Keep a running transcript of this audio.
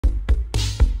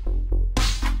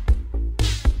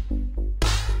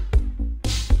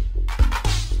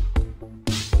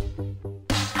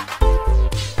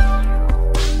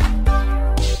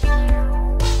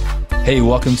Hey,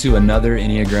 welcome to another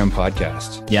Enneagram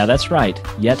podcast. Yeah, that's right.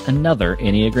 Yet another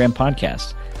Enneagram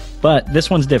podcast. But this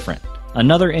one's different.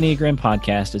 Another Enneagram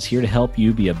podcast is here to help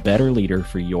you be a better leader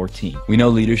for your team. We know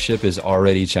leadership is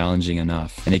already challenging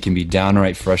enough, and it can be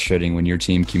downright frustrating when your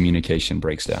team communication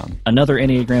breaks down. Another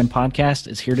Enneagram podcast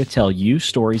is here to tell you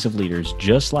stories of leaders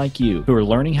just like you who are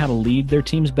learning how to lead their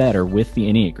teams better with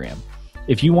the Enneagram.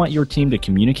 If you want your team to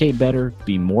communicate better,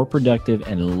 be more productive,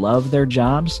 and love their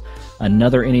jobs,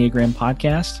 another Enneagram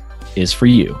podcast is for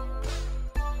you.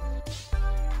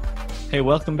 Hey,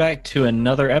 welcome back to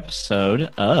another episode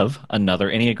of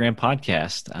another Enneagram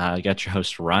podcast. I got your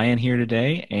host Ryan here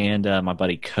today, and my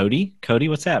buddy Cody. Cody,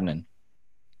 what's happening?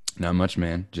 Not much,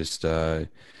 man. Just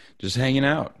hanging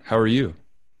out. How are you?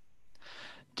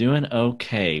 Doing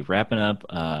okay. Wrapping up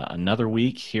another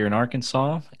week here in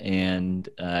Arkansas, and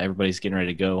everybody's getting ready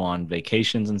to go on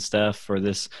vacations and stuff for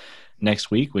this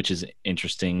next week, which is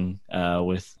interesting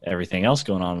with everything else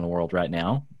going on in the world right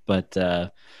now. But a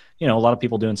lot of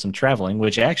people doing some traveling,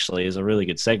 which actually is a really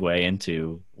good segue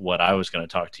into what I was going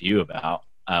to talk to you about,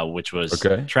 which was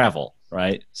travel,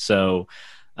 right? So,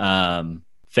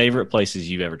 favorite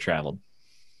places you've ever traveled?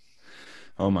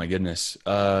 Oh my goodness.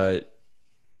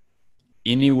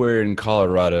 Anywhere in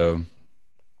Colorado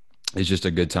is just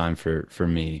a good time for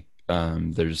me.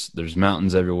 There's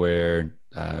mountains everywhere.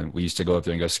 We used to go up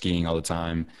there and go skiing all the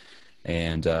time.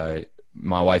 And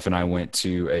my wife and I went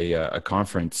to a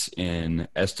conference in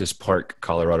Estes Park,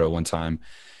 Colorado one time,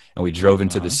 and we drove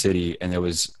into the city, and there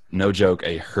was, no joke,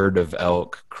 a herd of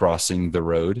elk crossing the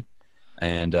road.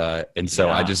 And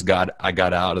so I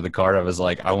got out of the car. I was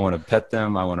like, I want to pet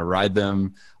them. I want to ride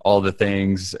them, all the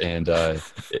things. And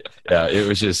it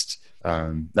was just,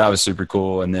 that was super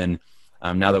cool. And then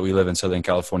now that we live in Southern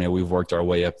California, we've worked our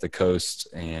way up the coast.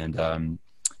 And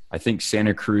I think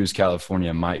Santa Cruz,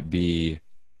 California might be,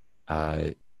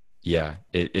 it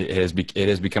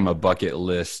has become a bucket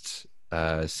list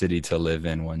city to live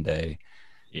in one day.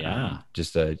 Yeah.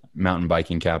 Just a mountain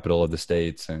biking capital of the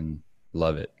States, and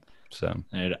love it. So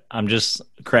I'm just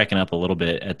cracking up a little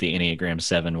bit at the Enneagram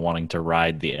 7 wanting to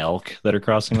ride the elk that are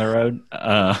crossing the road.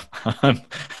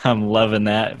 I'm loving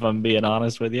that, if I'm being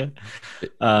honest with you.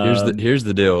 Here's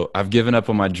the deal. I've given up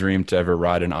on my dream to ever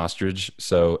ride an ostrich,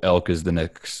 so elk is the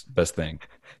next best thing.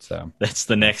 So that's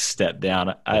the next step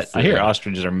down. I hear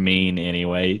ostriches are mean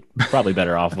anyway. Probably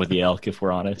better off with the elk, if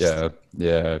we're honest.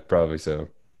 Yeah, probably so.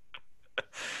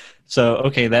 So,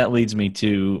 okay, that leads me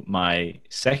to my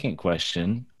second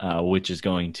question, which is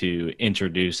going to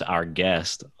introduce our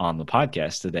guest on the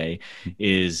podcast today,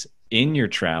 is in your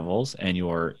travels and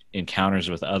your encounters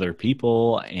with other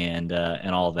people and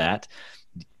all that,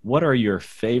 what are your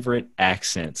favorite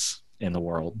accents in the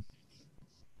world?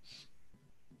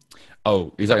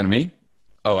 Oh, you're talking to me?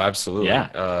 Oh, absolutely.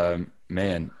 Yeah.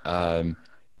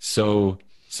 So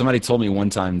somebody told me one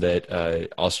time that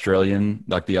Australian,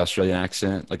 like the Australian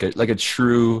accent, like a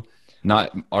true,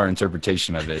 not our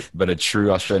interpretation of it, but a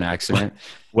true Australian accent.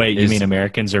 Wait, you mean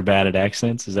Americans are bad at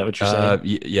accents? Is that what you're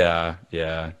saying?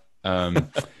 Yeah.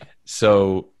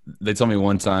 So they told me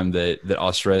one time that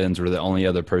Australians were the only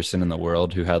other person in the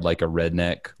world who had like a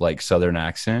redneck, like Southern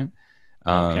accent.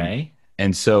 Okay.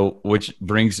 And so, which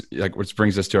brings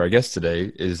us to our guest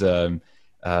today is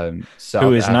South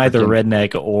who is African. neither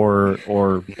redneck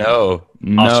or no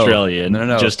Australian.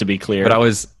 No. Just to be clear. But I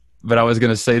was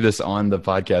going to say this on the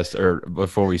podcast, or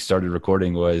before we started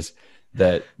recording, was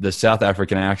that the South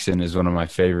African accent is one of my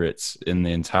favorites in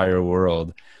the entire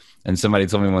world. And somebody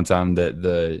told me one time that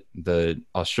the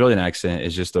Australian accent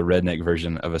is just the redneck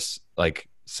version of a like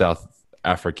South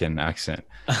African accent.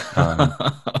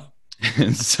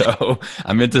 And so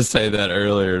I meant to say that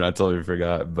earlier, and I totally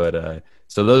forgot. But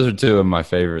so those are two of my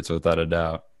favorites, without a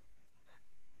doubt.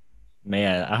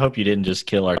 Man, I hope you didn't just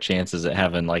kill our chances at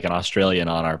having like an Australian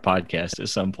on our podcast at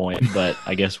some point, but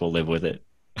I guess we'll live with it.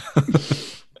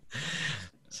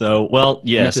 So, well,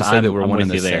 yes, I'm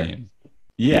with you there.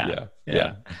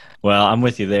 Yeah. Well, I'm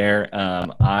with you there.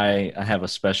 I have a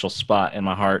special spot in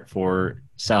my heart for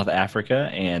South Africa,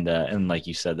 and like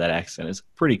you said, that accent is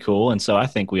pretty cool. And so I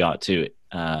think we ought to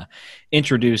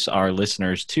introduce our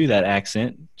listeners to that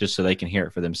accent just so they can hear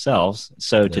it for themselves.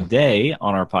 So today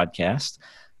on our podcast,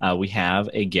 we have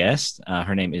a guest.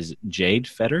 Her name is Jade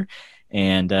Fedder.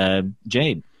 And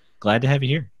Jade, glad to have you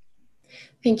here.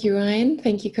 Thank you, Ryan.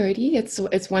 Thank you, Cody.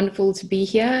 It's wonderful to be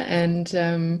here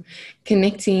and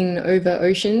connecting over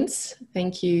oceans.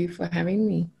 Thank you for having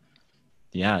me.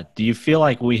 Yeah. Do you feel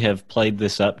like we have played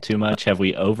this up too much? Have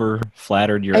we over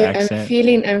flattered your accent?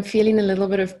 I'm feeling a little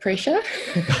bit of pressure.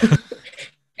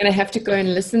 And I have to go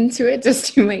and listen to it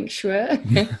just to make sure.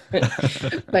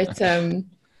 But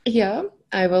Yeah,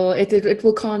 I will. It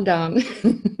will calm down.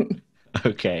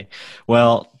 Okay.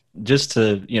 Well, just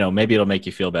to, maybe it'll make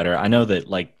you feel better. I know that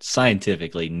like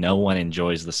scientifically, no one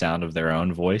enjoys the sound of their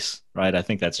own voice, right? I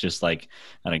think that's just like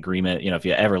an agreement. If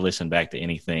you ever listen back to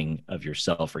anything of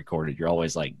yourself recorded, you're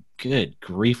always like, good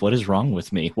grief, what is wrong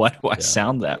with me? Why do I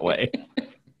sound that way?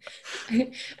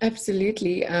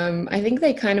 Absolutely. I think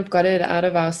they kind of got it out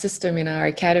of our system in our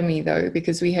academy, though,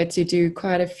 because we had to do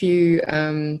quite a few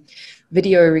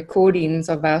video recordings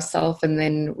of ourselves, and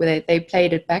then they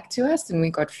played it back to us, and we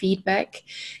got feedback,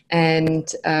 and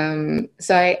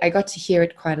so I got to hear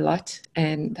it quite a lot,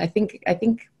 and I think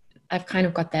I've kind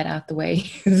of got that out the way,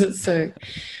 so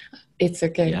it's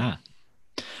okay. Yeah.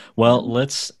 Well,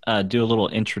 let's do a little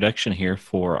introduction here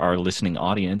for our listening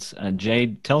audience.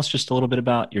 Jade, tell us just a little bit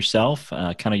about yourself,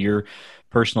 kind of your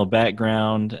personal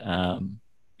background. And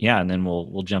then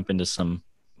we'll jump into some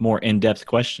more in-depth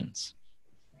questions.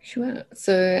 Sure.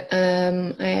 So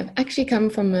I have actually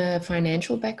come from a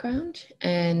financial background,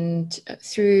 and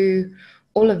through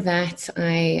all of that,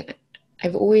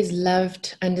 I've always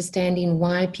loved understanding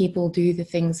why people do the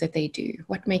things that they do,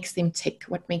 what makes them tick,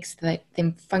 what makes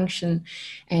them function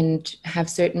and have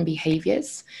certain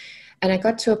behaviors. And I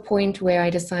got to a point where I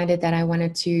decided that I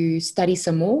wanted to study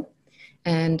some more.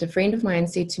 And a friend of mine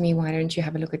said to me, why don't you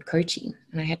have a look at coaching?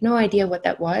 And I had no idea what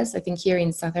that was. I think here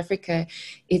in South Africa,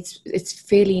 it's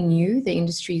fairly new. The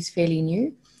industry is fairly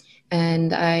new.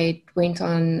 And I went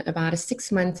on about a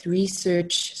 6-month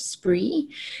research spree,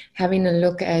 having a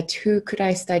look at who could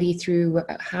I study through,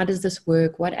 how does this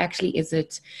work, what actually is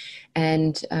it?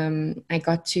 And I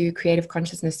got to Creative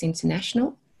Consciousness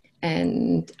International,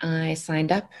 and I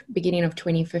signed up beginning of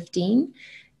 2015.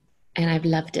 And I've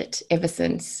loved it ever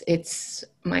since. It's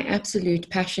my absolute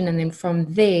passion. And then from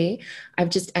there, I've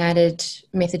just added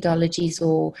methodologies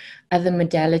or other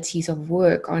modalities of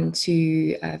work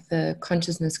onto the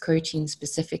consciousness coaching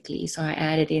specifically. So I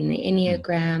added in the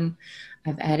Enneagram,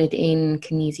 I've added in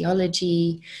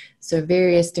kinesiology, so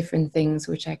various different things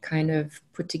which I kind of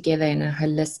put together in a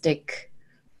holistic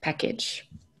package.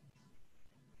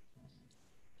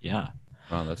 Yeah.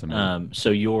 Wow, that's amazing.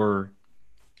 So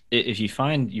if you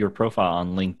find your profile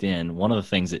on LinkedIn, one of the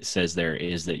things it says there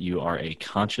is that you are a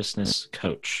consciousness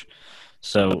coach.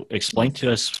 So explain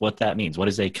to us what that means. What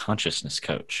is a consciousness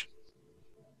coach?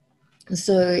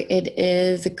 So it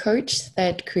is a coach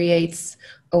that creates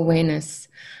awareness.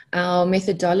 Our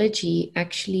methodology,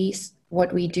 actually,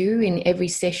 what we do in every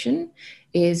session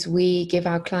is we give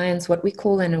our clients what we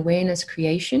call an awareness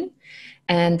creation.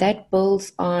 And that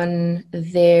builds on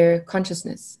their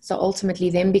consciousness. So ultimately,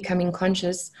 them becoming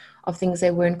conscious of things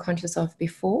they weren't conscious of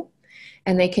before.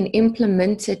 And they can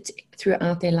implement it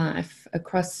throughout their life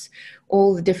across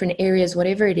all the different areas,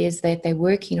 whatever it is that they're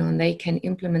working on, they can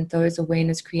implement those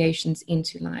awareness creations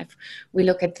into life. We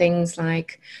look at things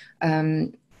like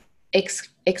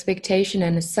expectation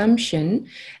and assumption,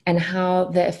 and how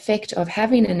the effect of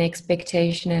having an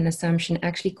expectation and assumption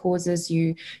actually causes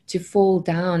you to fall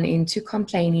down into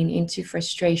complaining, into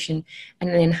frustration, and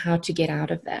then how to get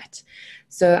out of that.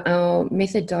 So our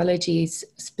methodology is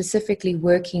specifically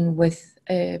working with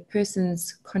a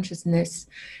person's consciousness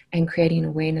and creating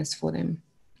awareness for them.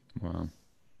 Wow.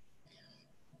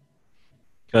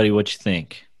 Cody, what you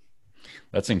think?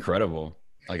 That's incredible.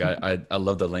 Like I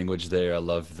love the language there. I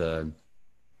love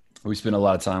we spend a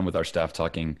lot of time with our staff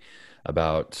talking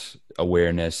about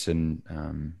awareness and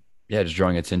just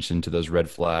drawing attention to those red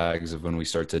flags of when we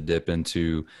start to dip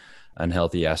into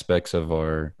unhealthy aspects of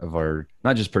our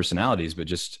not just personalities, but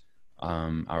just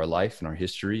our life and our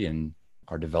history and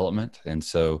our development. And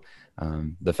so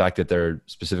the fact that there are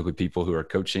specifically people who are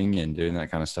coaching and doing that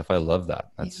kind of stuff, I love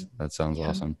that. That sounds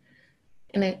awesome.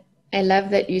 And I love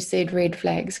that you said red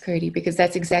flags, Cody, because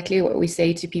that's exactly what we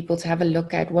say to people, to have a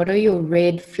look at. What are your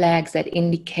red flags that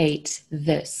indicate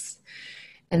this?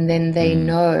 And then they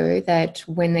know that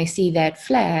when they see that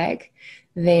flag,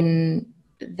 then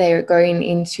they're going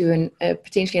into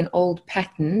potentially an old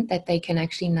pattern that they can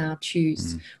actually now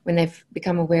choose. When they've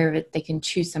become aware of it, they can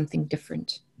choose something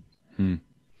different.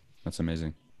 That's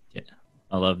amazing. Yeah,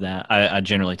 I love that. I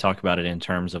generally talk about it in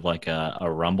terms of like a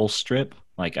rumble strip.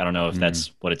 Like, I don't know if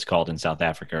that's what it's called in South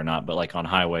Africa or not, but like on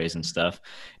highways and stuff,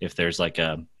 if there's like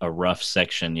a rough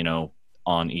section,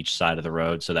 on each side of the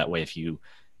road. So that way, if you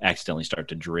accidentally start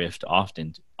to drift off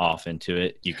into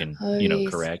it, you can,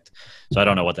 correct. So I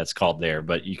don't know what that's called there,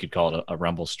 but you could call it a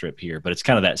rumble strip here. But it's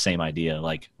kind of that same idea.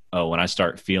 Like, oh, when I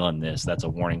start feeling this, that's a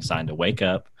warning sign to wake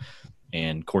up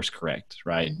and course correct,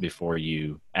 right? Before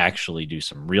you actually do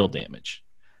some real damage.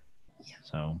 Yeah.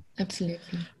 So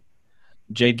absolutely.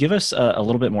 Jade, give us a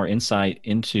little bit more insight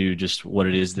into just what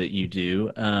it is that you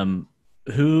do.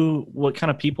 What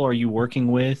kind of people are you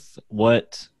working with?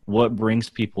 What brings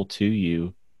people to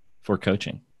you for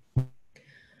coaching?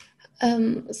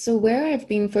 So where I've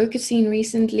been focusing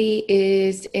recently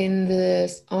is in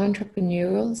the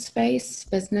entrepreneurial space,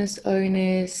 business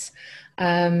owners.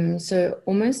 So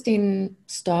almost in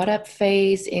startup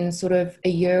phase, in sort of a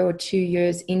year or 2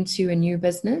 years into a new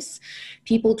business,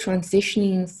 people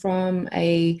transitioning from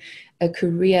a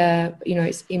career,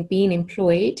 in being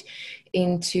employed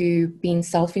into being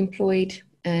self-employed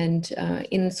and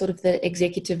in sort of the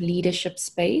executive leadership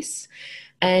space.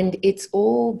 And it's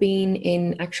all been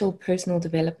in actual personal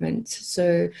development.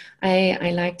 So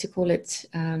I like to call it,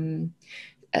 I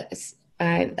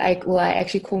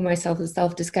actually call myself a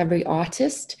self-discovery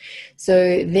artist.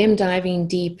 So them diving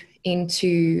deep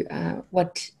into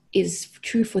what is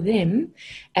true for them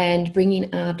and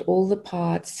bringing out all the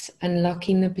parts,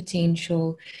 unlocking the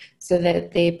potential so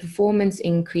that their performance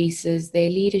increases, their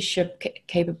leadership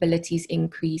capabilities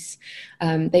increase,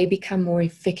 they become more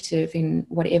effective in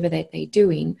whatever that they're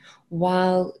doing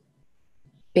while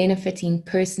benefiting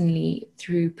personally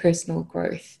through personal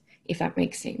growth, if that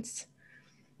makes sense.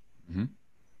 Mm-hmm.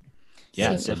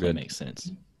 Yeah, it definitely makes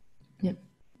sense. Yeah.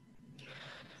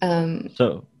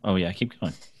 Keep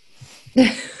going.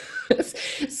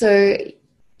 So,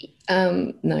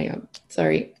 no, yeah,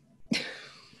 sorry.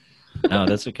 No,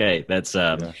 that's okay. That's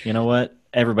you know what?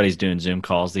 Everybody's doing Zoom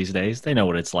calls these days. They know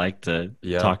what it's like to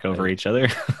talk over each other.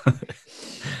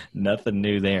 Nothing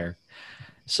new there.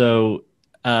 So,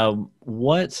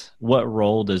 what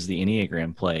role does the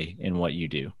Enneagram play in what you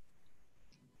do?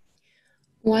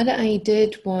 What I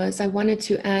did was I wanted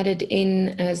to add it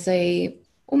in as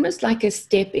almost like a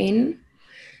step in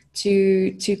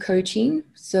to coaching.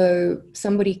 So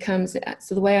somebody comes,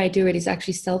 so the way I do it is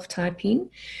actually self-typing,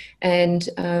 and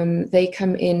they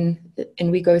come in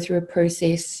and we go through a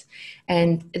process,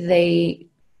 and they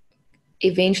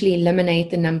eventually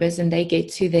eliminate the numbers and they get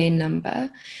to their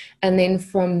number. And then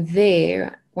from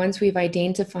there, once we've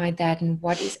identified that and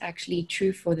what is actually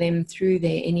true for them through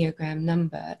their Enneagram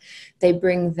number, they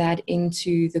bring that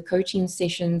into the coaching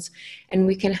sessions, and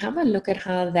we can have a look at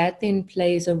how that then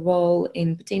plays a role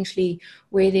in potentially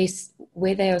where they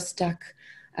are stuck,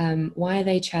 why are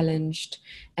they challenged,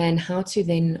 and how to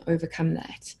then overcome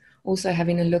that. Also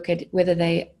having a look at whether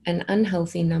they an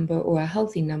unhealthy number or a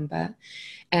healthy number,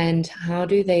 and how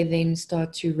do they then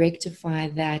start to rectify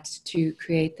that to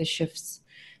create the shifts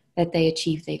that they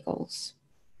achieve their goals.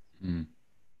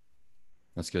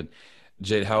 That's good.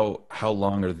 Jade, how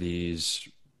long are these,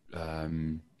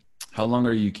 how long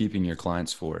are you keeping your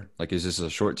clients for? Like, is this a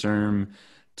short-term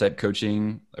type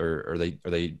coaching, or are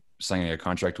they signing a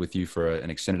contract with you for an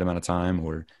extended amount of time,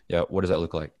 or what does that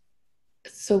look like?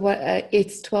 So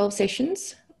it's 12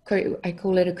 sessions. I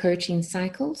call it a coaching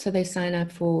cycle. So they sign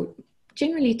up for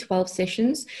generally 12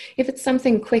 sessions. If it's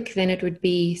something quick, then it would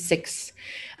be 6.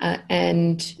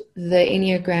 And the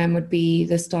Enneagram would be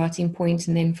the starting point,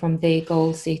 and then from there,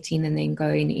 goal setting, and then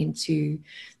going into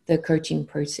the coaching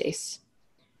process.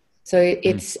 So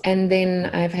and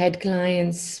then I've had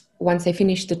clients, once they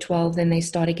finish the 12, then they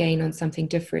start again on something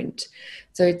different.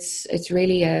 So it's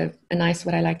really a nice,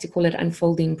 what I like to call it,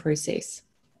 unfolding process.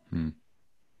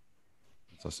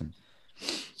 That's awesome.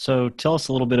 So tell us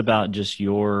a little bit about just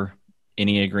your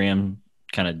Enneagram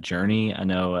kind of journey. I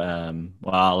know,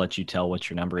 I'll let you tell what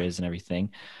your number is and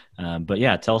everything. But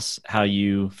yeah, tell us how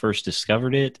you first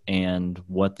discovered it and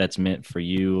what that's meant for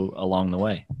you along the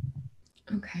way.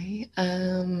 Okay.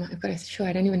 I've got to show,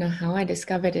 I don't even know how I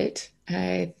discovered it.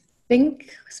 I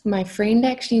think my friend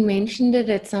actually mentioned it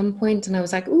at some point, and I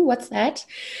was like, "Ooh, what's that?"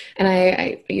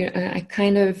 And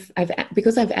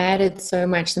because I've added so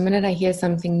much, the minute I hear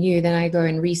something new, then I go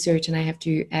and research and I have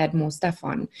to add more stuff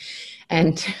on.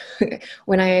 And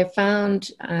when I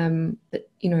found that,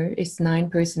 it's 9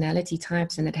 personality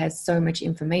types and it has so much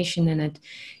information in it,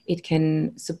 it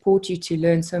can support you to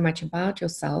learn so much about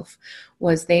yourself,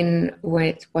 was then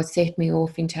what set me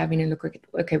off into having a look at,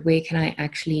 okay, where can I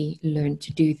actually learn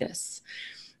to do this?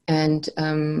 And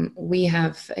we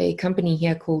have a company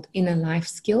here called Inner Life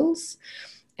Skills.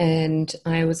 And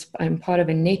I'm part of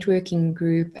a networking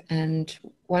group, and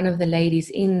one of the ladies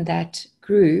in that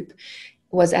group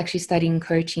was actually studying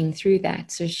coaching through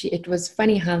that. So it was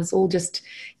funny how it's all just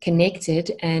connected,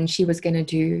 and she was going to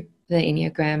do the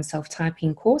Enneagram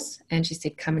self-typing course, and she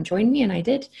said, come and join me, and I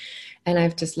did. And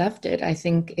I've just loved it. I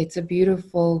think it's a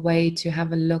beautiful way to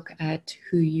have a look at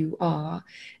who you are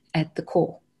at the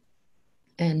core.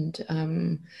 And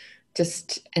I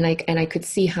could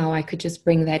see how I could just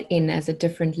bring that in as a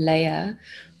different layer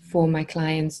for my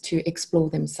clients to explore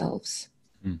themselves.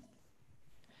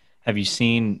 Have you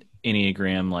seen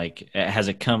Enneagram, like, has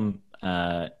it come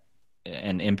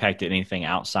and impacted anything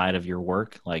outside of your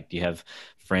work? Like, do you have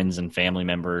friends and family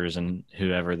members and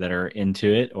whoever that are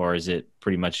into it, or is it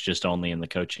pretty much just only in the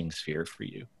coaching sphere for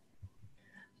you?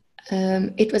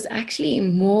 It was actually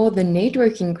more the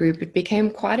networking group. It became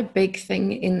quite a big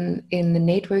thing in the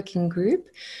networking group.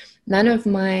 None of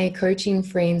my coaching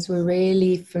friends were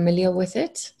really familiar with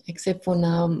it, except for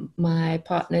now my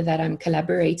partner that I'm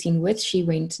collaborating with. She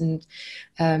went and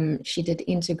she did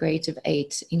Integrative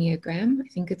 8 Enneagram, I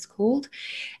think it's called.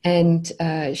 And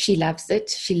she loves it.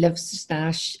 She lives now.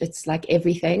 It's like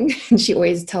everything. And she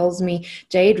always tells me,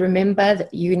 Jade, remember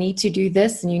that you need to do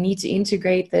this and you need to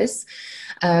integrate this.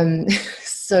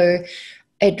 So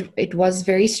it was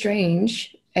very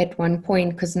strange at one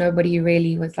point because nobody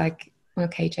really was like,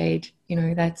 okay, Jade,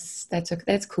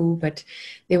 that's cool. But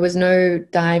there was no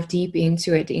dive deep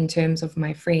into it in terms of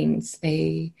my friends.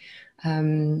 They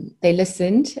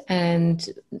listened and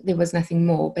there was nothing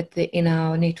more. But in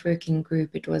our networking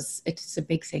group, it's a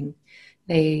big thing.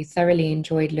 They thoroughly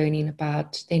enjoyed learning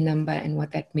about their number and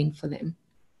what that meant for them.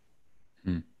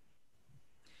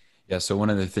 Yeah. So one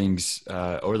of the things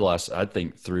over the last, I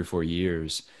think, 3 or 4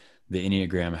 years, the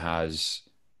Enneagram has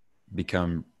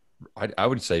become, I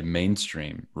would say,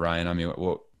 mainstream. Ryan, I mean,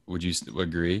 what would you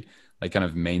agree? Like, kind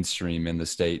of mainstream in the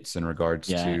States in regards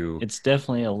to. It's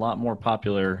definitely a lot more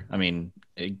popular. I mean,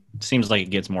 it seems like it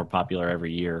gets more popular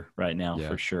every year right now,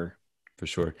 for sure. For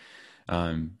sure.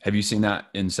 Have you seen that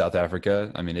in South Africa?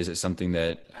 I mean, is it something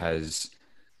that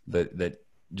that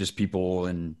just people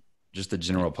and just the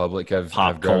general public have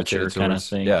culture gravitated kind of towards?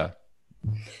 thing? Yeah.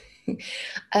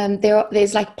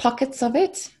 There's like pockets of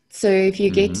it. So if you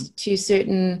get to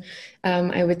certain,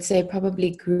 I would say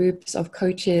probably groups of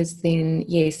coaches, then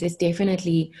yes, there's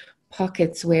definitely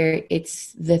pockets where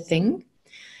it's the thing.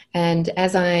 And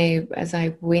as I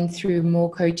went through more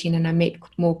coaching and I met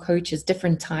more coaches,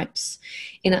 different types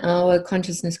in our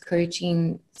consciousness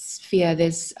coaching sphere,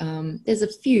 there's a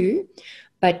few,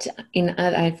 but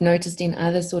I've noticed in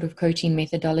other sort of coaching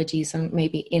methodologies,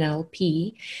 maybe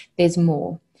NLP, there's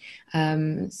more.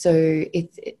 So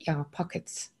it's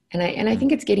pockets. And I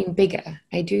think it's getting bigger.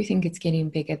 I do think it's getting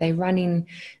bigger. They're running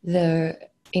the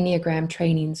Enneagram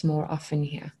trainings more often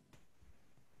here.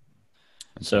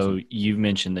 So you've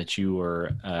mentioned that you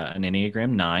were an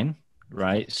Enneagram 9,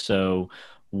 right? So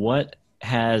what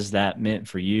has that meant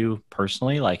for you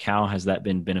personally? Like, how has that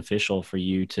been beneficial for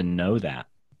you to know that?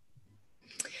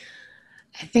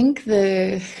 I think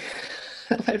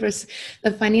what was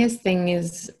the funniest thing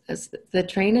is the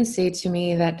trainer said to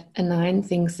me that a 9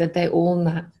 thinks that they all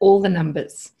the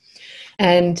numbers,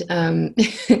 and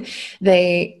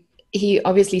he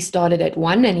obviously started at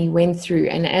 1 and he went through,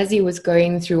 and as he was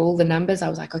going through all the numbers, I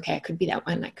was like, okay, I could be that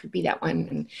one, I could be that one,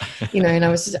 and and I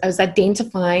was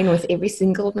identifying with every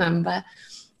single number.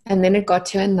 And then it got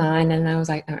to a 9 and I was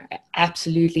like, no,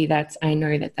 absolutely, I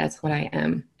know that's what I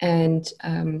am. And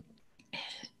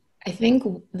I think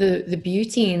the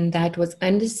beauty in that was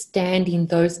understanding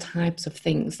those types of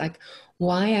things, like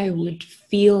why I would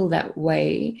feel that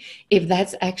way, if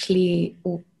that's actually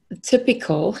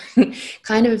typical,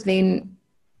 kind of then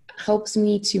helps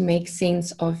me to make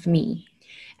sense of me.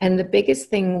 And the biggest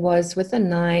thing was with a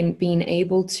 9 being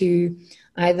able to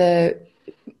either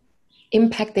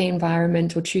impact their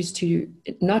environment or choose to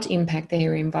not impact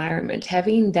their environment.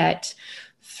 Having that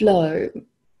flow,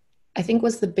 I think,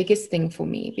 was the biggest thing for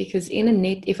me, because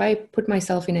if I put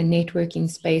myself in a networking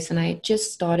space, and I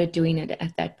just started doing it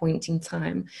at that point in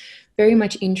time, very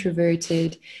much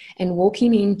introverted, and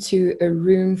walking into a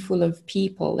room full of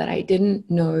people that I didn't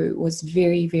know was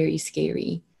very, very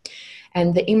scary.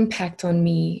 And the impact on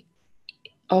me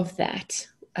of that,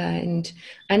 and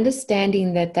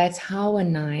understanding that that's how a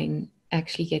 9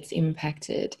 actually gets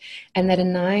impacted, and that a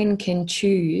 9 can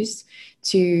choose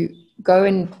to go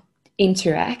and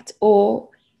interact or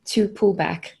to pull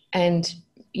back and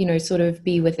sort of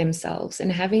be with themselves,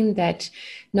 and having that,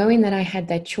 knowing that I had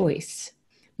that choice,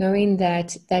 knowing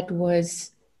that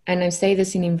was, and I say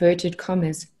this in inverted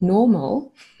commas,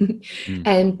 normal,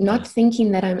 and not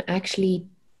thinking that I'm actually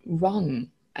wrong,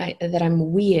 that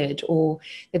I'm weird, or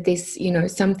that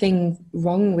there's something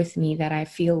wrong with me that I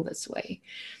feel this way.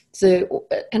 So,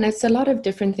 and it's a lot of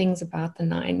different things about the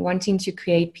 9, wanting to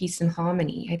create peace and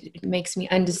harmony. It makes me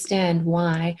understand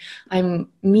why I'm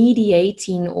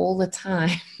mediating all the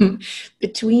time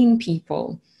between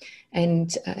people.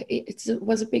 And it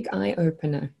was a big eye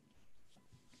opener.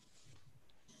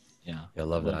 Yeah, I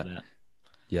love that.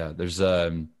 Yeah, there's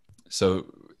so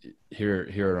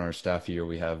here on our staff here,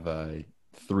 we have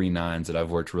three nines that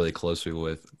I've worked really closely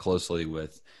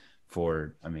with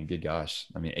for, I mean, good gosh,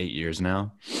 I mean, 8 years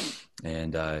now.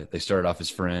 And they started off as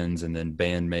friends and then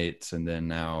bandmates. And then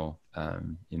now,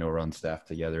 we're on staff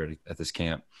together at this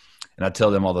camp. And I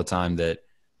tell them all the time that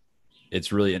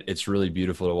it's really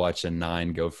beautiful to watch a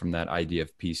nine go from that idea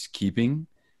of peacekeeping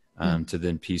to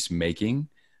then peacemaking,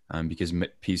 because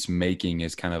peacemaking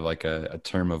is kind of like a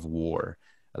term of war.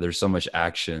 There's so much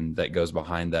action that goes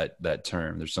behind that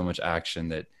term. There's so much action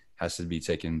that has to be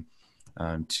taken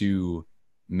to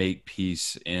make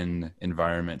peace in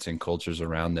environments and cultures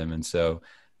around them. And so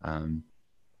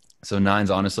nines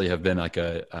honestly have been like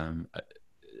a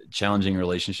challenging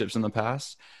relationships in the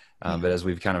past. But as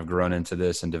we've kind of grown into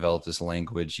this and developed this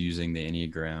language using the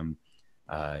Enneagram,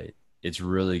 it's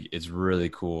really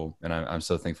cool. And I'm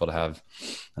so thankful to have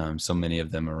so many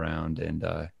of them around.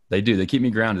 And they keep me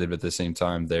grounded, but at the same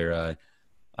time,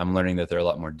 I'm learning that they're a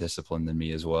lot more disciplined than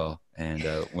me as well. And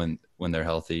when they're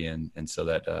healthy, and so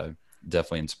that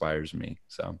definitely inspires me.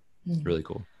 So it's really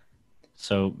cool.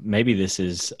 So maybe this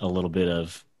is a little bit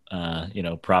of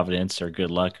providence or good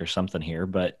luck or something here,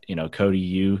 but Cody,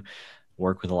 you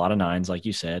work with a lot of nines, like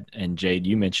you said, and Jade,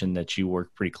 you mentioned that you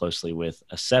work pretty closely with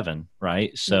a 7,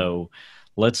 right? So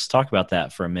let's talk about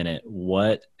that for a minute.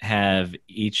 What have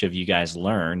each of you guys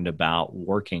learned about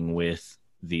working with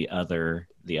the other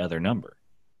number?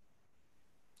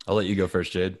 I'll let you go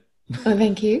first, Jade. Oh,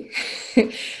 thank you.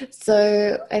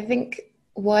 So I think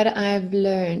what I've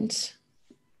learned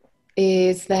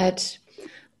is that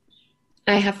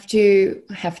I have to,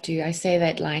 I say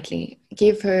that lightly,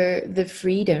 give her the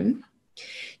freedom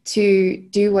to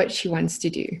do what she wants to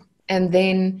do. And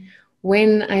then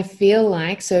when I feel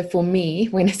like, so for me,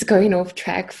 when it's going off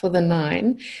track for the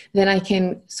 9, then I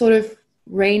can sort of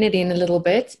rein it in a little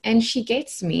bit, and she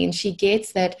gets me, and she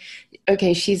gets that,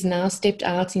 okay, she's now stepped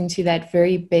out into that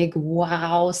very big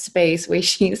wow space where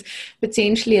she's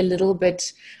potentially a little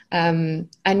bit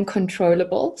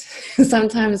uncontrollable.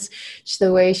 Sometimes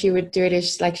the way she would do it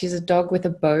is like she's a dog with a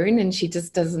bone, and she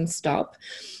just doesn't stop.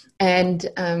 And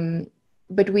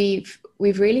but we've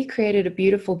really created a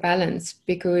beautiful balance,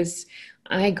 because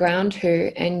I ground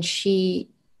her and she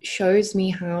shows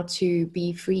me how to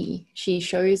be free. She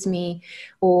shows me,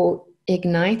 or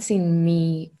ignites in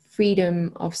me,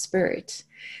 freedom of spirit.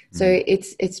 So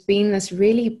it's been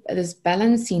this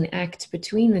balancing act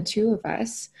between the two of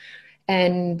us.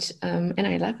 And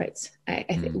I love it. I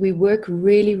think we work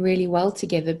really, really well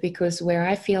together, because where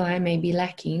I feel I may be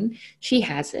lacking, she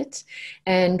has it,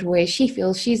 and where she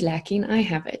feels she's lacking, I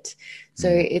have it. So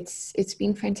it's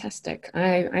been fantastic.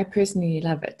 I personally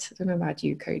love it. I don't know about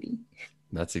you, Cody.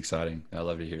 That's exciting. I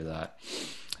love to hear that.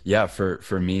 Yeah,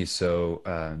 for me, so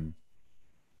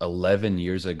 11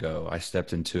 years ago, I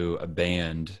stepped into a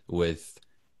band with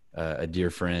a dear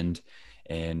friend,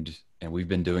 and we've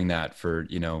been doing that for,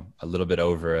 a little bit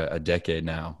over a decade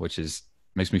now, which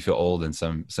makes me feel old in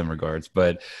some regards.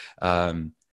 But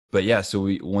yeah,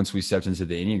 so once we stepped into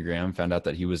the Enneagram, found out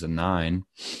that he was a 9.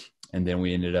 And then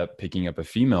we ended up picking up a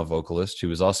female vocalist who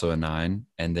was also a 9.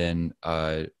 And then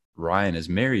Ryan is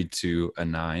married to a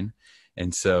 9.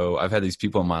 And so I've had these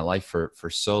people in my life for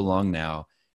so long now.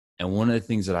 And one of the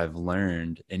things that I've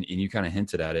learned, and you kind of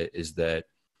hinted at it, is that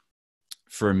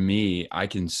for me, I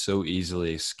can so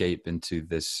easily escape into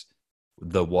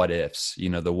the what ifs,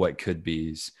 the what could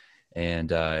be's.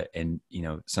 And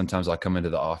sometimes I'll come into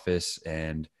the office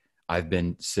and I've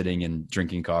been sitting and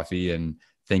drinking coffee and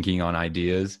thinking on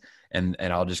ideas, and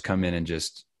I'll just come in and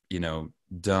just,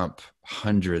 dump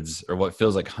hundreds, or what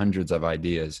feels like hundreds of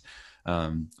ideas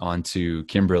onto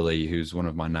Kimberly, who's one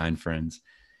of my 9 friends.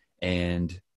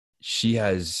 And she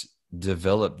has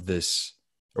developed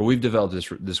we've developed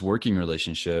this working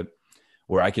relationship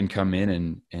where I can come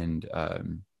in and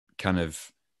kind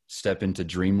of step into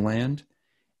dreamland.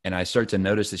 And I start to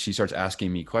notice that she starts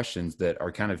asking me questions that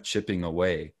are kind of chipping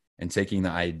away and taking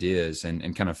the ideas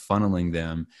and kind of funneling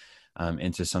them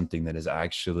into something that is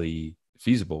actually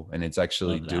feasible and it's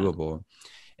actually doable.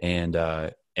 And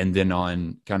then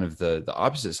on kind of the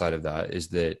opposite side of that is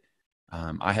that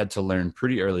I had to learn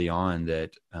pretty early on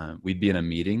that we'd be in a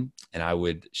meeting and I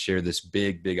would share this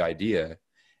big idea.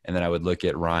 And then I would look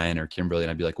at Ryan or Kimberly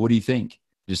and I'd be like, what do you think?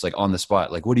 Just like on the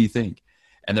spot, like, what do you think?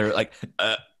 And they're like,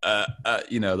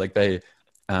 like they,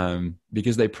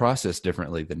 because they process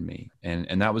differently than me.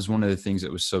 And that was one of the things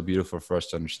that was so beautiful for us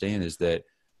to understand, is that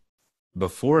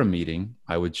before a meeting,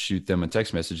 I would shoot them a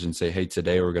text message and say, hey,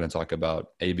 today we're going to talk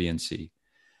about A, B, and C.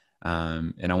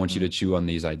 And I want you to chew on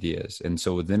these ideas. And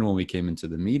so then when we came into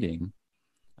the meeting,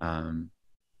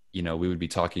 we would be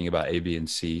talking about A, B, and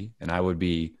C, and I would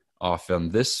be off in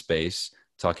this space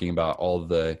talking about all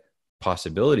the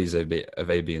possibilities of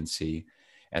A, B, and C,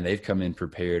 and they've come in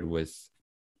prepared with,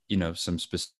 some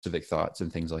specific thoughts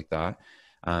and things like that.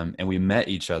 And we met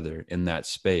each other in that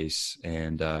space,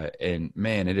 and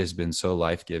man, it has been so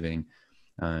life-giving.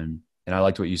 And I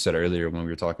liked what you said earlier when we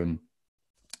were talking,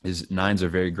 is 9s are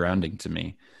very grounding to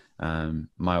me.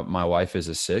 My wife is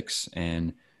a 6,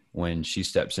 and when she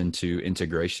steps into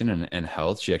integration and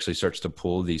health, she actually starts to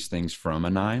pull these things from a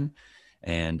 9.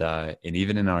 And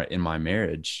even in my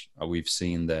marriage, we've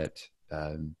seen that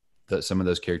some of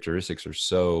those characteristics are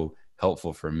so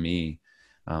helpful for me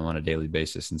on a daily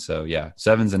basis. And so, yeah,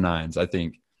 7s and 9s, I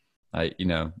think,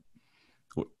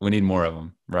 we need more of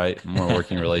them, right? More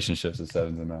working relationships with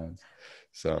 7s and 9s.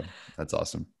 So that's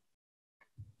awesome.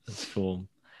 That's cool.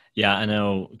 Yeah, I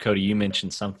know, Cody, you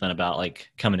mentioned something about like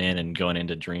coming in and going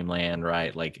into dreamland,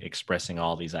 right? Like expressing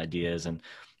all these ideas. And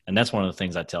that's one of the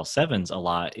things I tell 7s a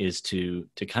lot, is to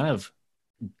kind of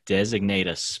designate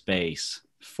a space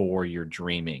for your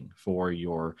dreaming, for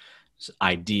your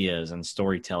ideas and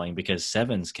storytelling, because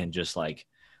 7s can just like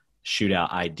shoot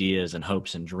out ideas and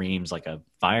hopes and dreams like a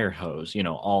fire hose,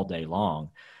 all day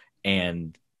long.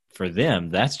 And for them,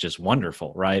 that's just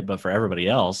wonderful, right? But for everybody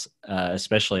else,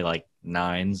 especially like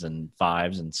 9s and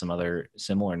 5s and some other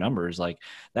similar numbers, like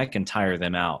that can tire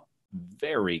them out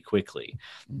very quickly.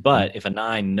 But if a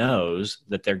 9 knows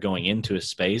that they're going into a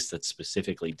space that's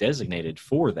specifically designated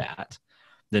for that,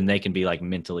 then they can be like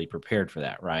mentally prepared for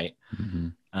that, right? Mm-hmm.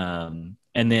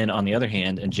 And then on the other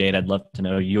hand, and Jade, I'd love to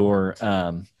know your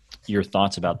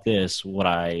thoughts about this. What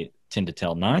I tend to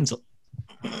tell 9s,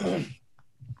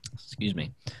 excuse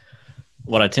me.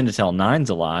 What I tend to tell 9s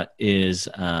a lot is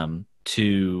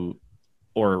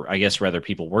or I guess rather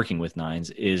people working with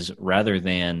 9s, is rather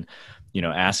than,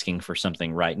 asking for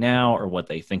something right now or what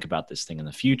they think about this thing in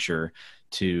the future,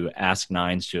 to ask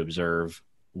 9s to observe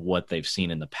what they've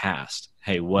seen in the past.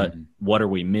 Hey, what are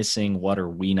we missing? What are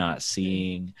we not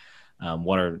seeing?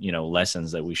 What are,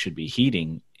 lessons that we should be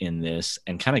heeding in this,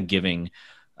 and kind of giving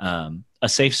a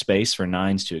safe space for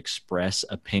 9s to express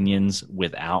opinions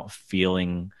without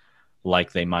feeling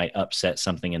like they might upset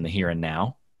something in the here and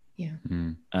now.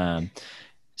 Yeah.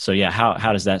 So yeah,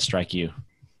 how does that strike you?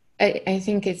 I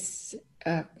think it's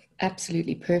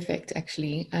absolutely perfect,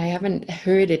 actually. I haven't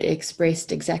heard it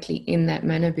expressed exactly in that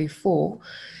manner before.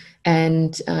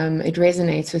 And it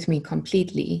resonates with me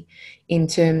completely, in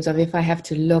terms of if I have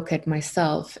to look at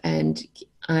myself, and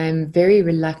I'm very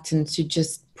reluctant to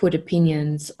just put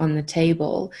opinions on the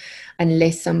table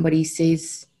unless somebody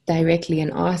says directly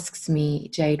and asks me,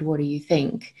 Jade, what do you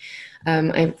think?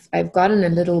 I've gotten a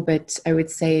little bit, I would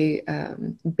say,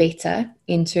 better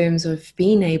in terms of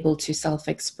being able to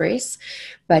self-express,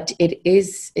 but it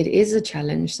is a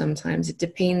challenge sometimes. It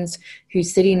depends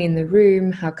who's sitting in the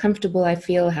room, how comfortable I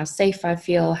feel, how safe I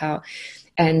feel,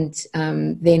 and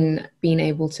then being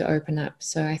able to open up.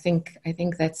 So I think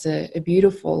that's a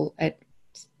beautiful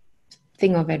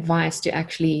thing of advice to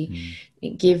actually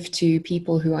give to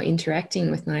people who are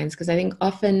interacting with 9s, because I think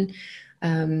often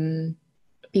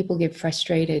people get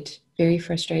very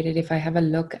frustrated if I have a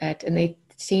look at, and they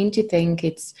seem to think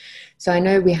it's, so I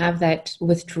know we have that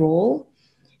withdrawal,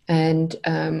 and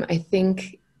I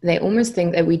think they almost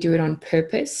think that we do it on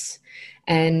purpose,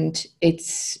 and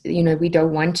it's, we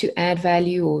don't want to add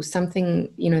value or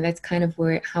something, that's kind of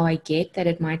how I get that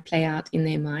it might play out in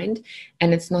their mind,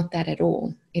 and it's not that at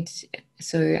all.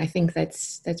 So I think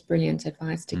that's brilliant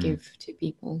advice to give to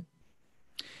people.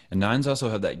 And 9s also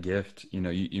have that gift,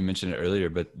 you mentioned it earlier,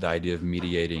 but the idea of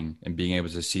mediating and being able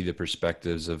to see the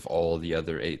perspectives of all the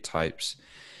other 8 types.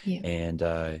 Yeah.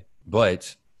 And,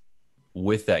 but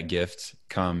with that gift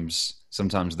comes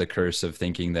sometimes the curse of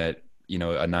thinking that,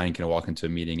 a 9 can walk into a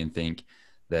meeting and think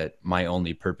that my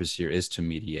only purpose here is to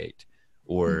mediate,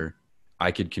 or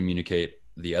I could communicate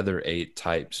the other 8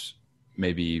 types,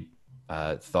 maybe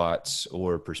thoughts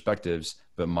or perspectives,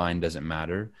 but mine doesn't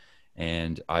matter.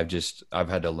 And I've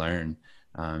had to learn,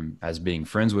 as being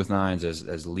friends with 9s,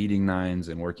 as leading 9s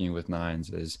and working with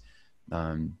 9s, as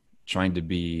trying to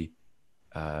be,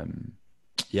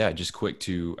 just quick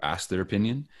to ask their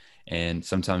opinion. And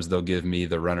sometimes they'll give me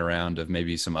the runaround of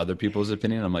maybe some other people's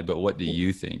opinion. I'm like, but what do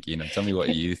you think? Tell me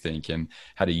what you think, and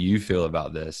how do you feel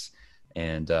about this?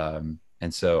 And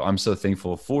so I'm so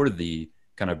thankful for the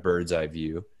kind of bird's eye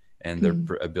view and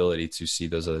their ability to see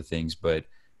those other things. But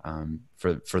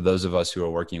for those of us who are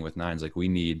working with 9s, like, we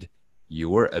need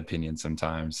your opinion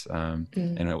sometimes,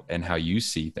 and how you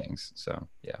see things. So,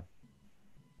 yeah.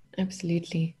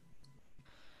 Absolutely.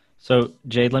 So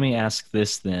Jade, let me ask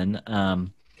this then.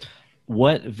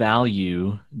 what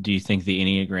value do you think the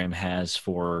Enneagram has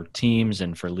for teams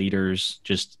and for leaders,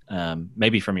 just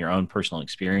maybe from your own personal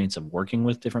experience of working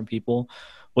with different people?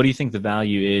 What do you think the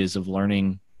value is of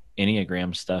learning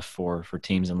Enneagram stuff for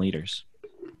teams and leaders?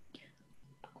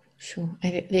 Sure.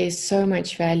 There's so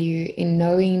much value in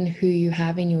knowing who you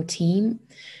have in your team,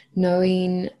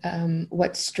 knowing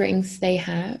what strengths they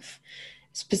have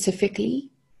specifically.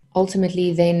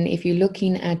 Ultimately, then, if you're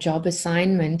looking at job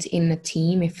assignment in a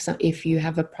team, if you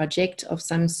have a project of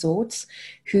some sorts,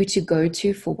 who to go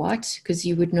to for what, because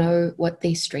you would know what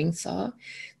their strengths are.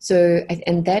 So,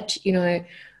 and that,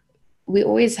 we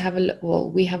always have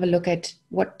we have a look at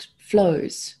what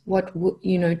flows,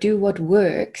 do what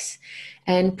works,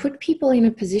 and put people in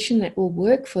a position that will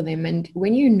work for them. And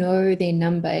when you know their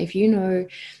number, if you know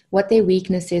what their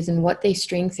weakness is and what their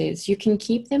strength is, you can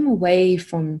keep them away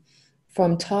from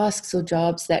tasks or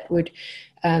jobs that would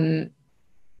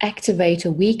activate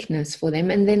a weakness for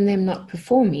them, and then them not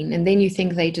performing. And then you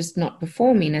think they're just not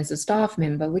performing as a staff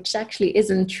member, which actually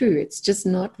isn't true. It's just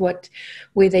not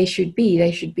where they should be.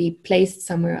 They should be placed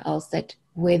somewhere else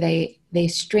where their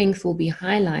strength will be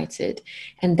highlighted,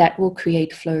 and that will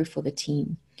create flow for the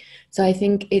team. So I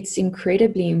think it's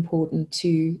incredibly important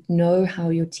to know how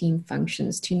your team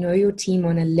functions, to know your team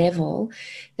on a level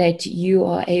that you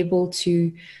are able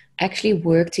to actually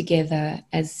work together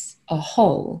as a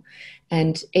whole,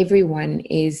 and everyone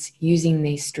is using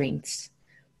their strengths.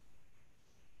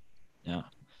 Yeah.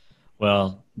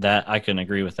 Well, that I couldn't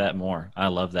agree with that more. I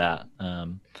love that.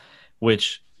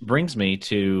 Which brings me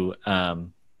to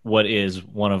what is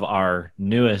one of our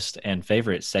newest and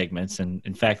favorite segments. And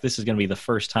in fact, this is going to be the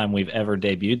first time we've ever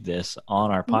debuted this on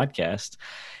our podcast.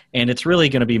 And it's really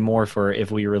going to be more for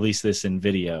if we release this in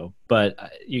video.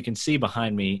 But you can see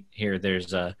behind me here,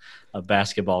 there's a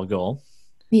basketball goal.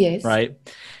 Yes. Right?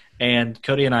 And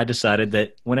Cody and I decided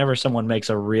that whenever someone makes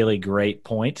a really great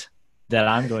point, that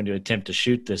I'm going to attempt to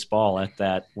shoot this ball at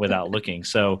that without looking.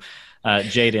 So,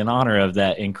 Jade, in honor of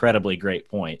that incredibly great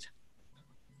point.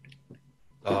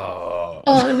 Oh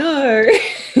no.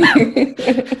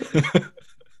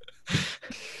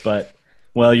 But,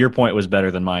 well, your point was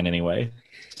better than mine anyway.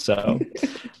 So,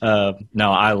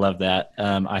 no, I love that.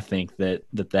 I think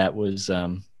that was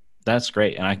that's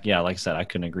great. And like I said, I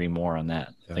couldn't agree more on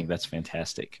that. Yeah. I think that's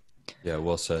fantastic. Yeah,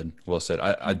 well said. Well said.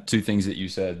 I two things that you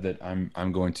said that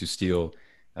I'm going to steal.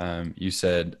 You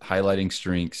said highlighting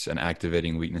strengths and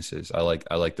activating weaknesses. I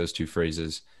like those two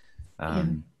phrases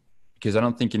because I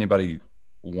don't think anybody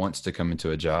wants to come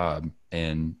into a job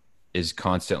and is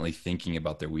constantly thinking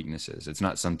about their weaknesses. It's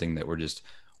not something that we're just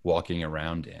walking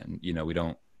around in. We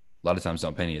don't a lot of times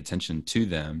don't pay any attention to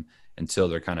them until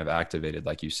they're kind of activated,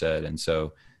 like you said. And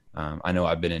so I know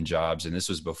I've been in jobs, and this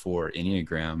was before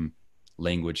Enneagram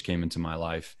language came into my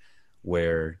life,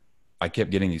 where I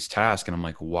kept getting these tasks and I'm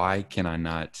like, why can I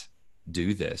not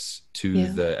do this to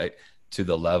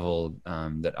the level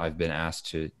that I've been asked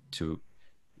to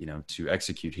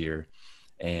execute here.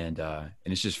 And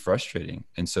it's just frustrating.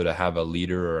 And so to have a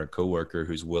leader or a coworker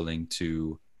who's willing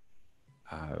to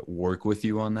work with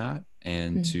you on that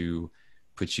and to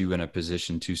put you in a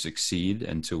position to succeed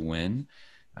and to win,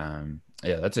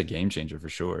 that's a game changer for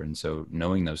sure. And so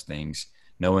knowing those things,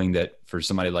 knowing that for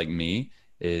somebody like me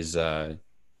is,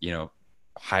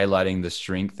 highlighting the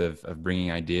strength of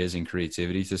bringing ideas and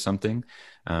creativity to something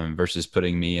versus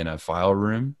putting me in a file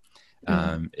room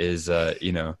is, I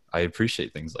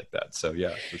appreciate things like that. So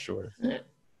yeah, for sure.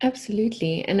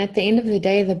 Absolutely. And at the end of the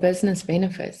day, the business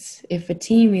benefits. If a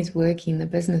team is working, the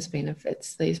business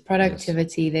benefits. There's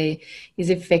productivity, there is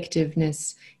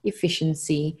effectiveness,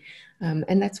 efficiency.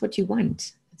 And that's what you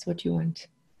want. That's what you want.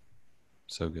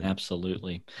 So good.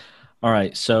 Absolutely. All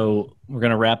right. So we're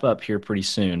going to wrap up here pretty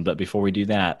soon. But before we do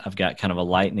that, I've got kind of a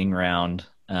lightning round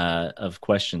of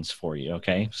questions for you.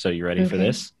 Okay. So you ready for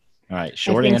this? All right.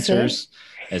 Short answers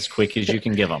as quick as you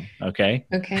can give them. Okay.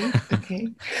 Okay.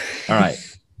 All right.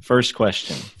 First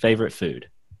question. Favorite food?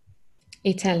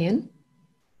 Italian.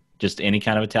 Just any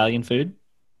kind of Italian food?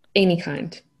 Any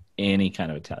kind. Any kind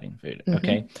of Italian food.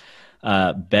 Okay.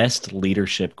 Best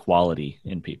leadership quality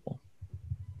in people?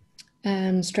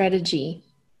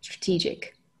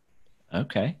 Strategic.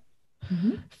 Okay.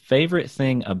 Favorite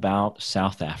thing about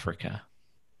South Africa?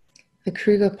 The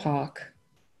Kruger Park.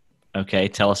 Okay,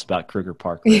 tell us about Kruger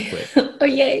Park real quick. Oh,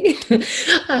 yay.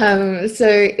 So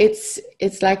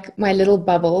it's like my little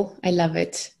bubble. I love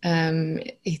it.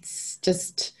 It's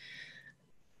just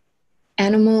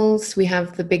animals. We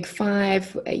have the big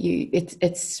five.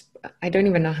 It's I don't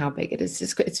even know how big it is.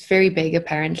 It's very big,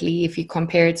 apparently. If you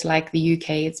compare it to like the UK,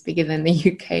 it's bigger than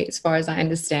the UK as far as I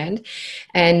understand.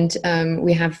 And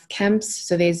we have camps,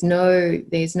 so there's no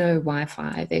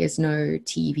Wi-Fi, there's no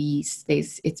TVs.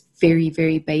 It's very,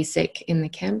 very basic in the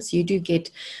camps. You do get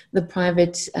the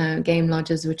private game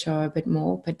lodges, which are a bit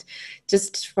more, but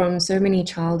just from so many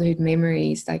childhood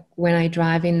memories, like when I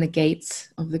drive in the gates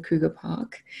of the Kruger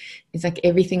Park, it's like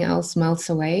everything else melts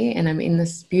away, and I'm in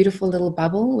this beautiful little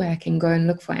bubble where I can go and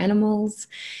look for animals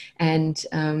and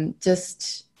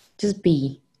just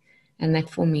be. And that,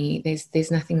 for me,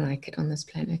 there's nothing like it on this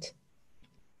planet.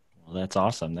 Well, that's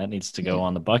awesome. That needs to go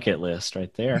on the bucket list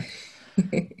right there.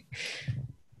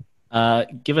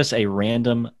 Give us a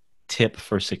random tip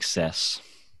for success.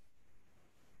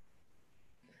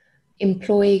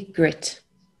 Employ grit.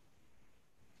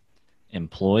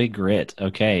 Employ grit.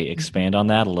 Okay, expand on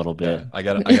that a little bit. Yeah, I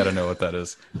gotta know what that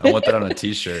is. I want that on a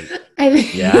t-shirt.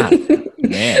 Yeah,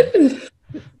 man.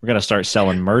 We're gonna start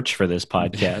selling merch for this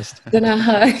podcast. Don't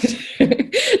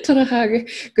know how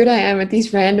good I am at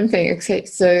these random things. Okay,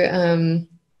 so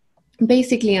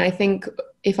basically, I think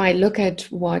if I look at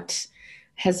what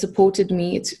has supported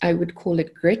me, I would call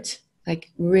it grit.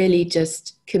 Like really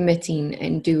just committing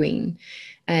and doing.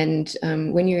 And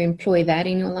when you employ that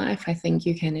in your life, I think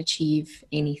you can achieve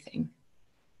anything.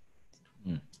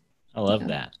 I love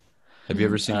that. Have you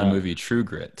ever seen the movie True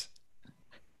Grit?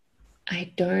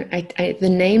 I don't. The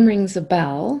name rings a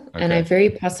bell, and I very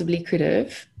possibly could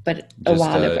have, but a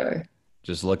while ago.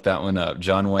 Just look that one up.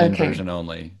 John Wayne version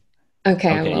only.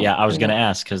 Okay. Yeah, I was going to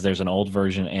ask because there's an old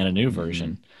version and a new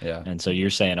version. Yeah. And so you're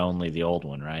saying only the old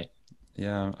one, right?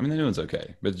 Yeah. I mean, the new one's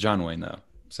okay, but John Wayne though.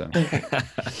 So. Okay.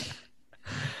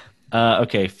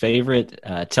 Okay. Favorite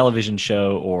television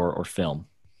show or film?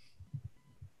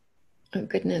 Oh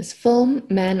goodness, film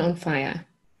Man on Fire.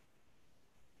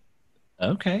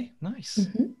 Okay, nice.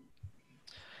 Mm-hmm.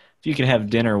 If you could have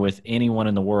dinner with anyone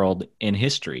in the world in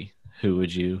history, who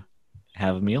would you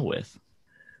have a meal with?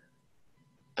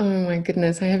 Oh my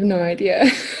goodness, I have no idea.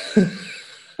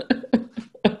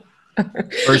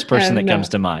 First person that comes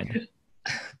to mind.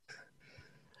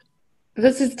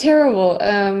 This is terrible. I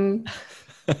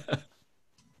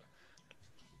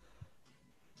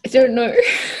don't know.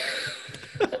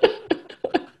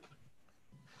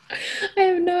 I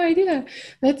have no idea.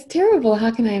 That's terrible.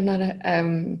 How can I have not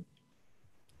a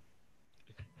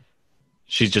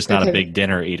She's just not a big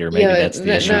dinner eater. Maybe that's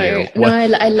the issue here. No,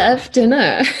 I love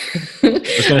dinner. I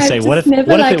was going to say, what if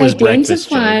it was breakfast?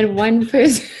 One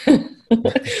person.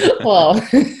 Well,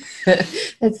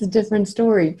 that's a different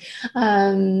story.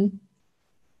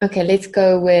 Okay, let's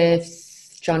go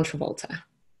with John Travolta.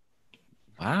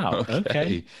 Wow.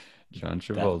 Okay. John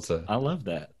Travolta. I love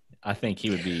that. I think he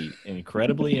would be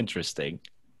incredibly interesting.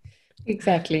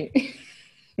 Exactly.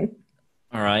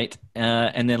 All right.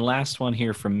 And then last one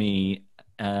here from me.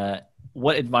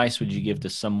 What advice would you give to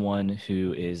someone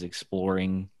who is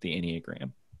exploring the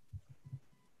Enneagram?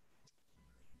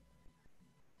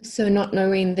 So not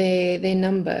knowing their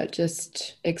number,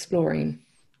 just exploring.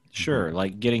 Sure.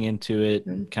 Like getting into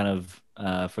it kind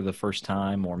of for the first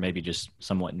time, or maybe just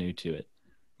somewhat new to it.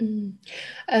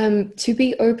 To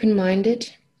be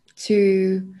open-minded,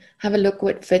 to have a look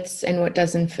what fits and what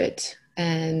doesn't fit,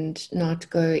 and not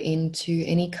go into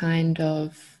any kind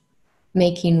of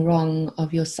making wrong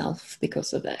of yourself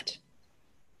because of that.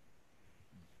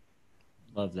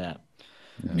 Love that.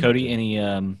 Yeah. Cody,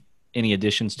 any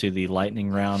additions to the lightning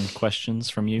round questions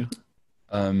from you?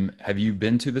 Have you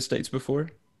been to the States before?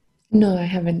 No, I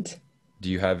haven't. Do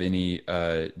you have any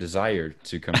desire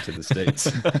to come to the States?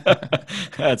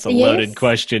 That's a loaded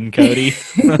question, Cody.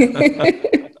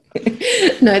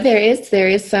 No, there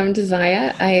is some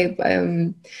desire.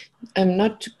 I'm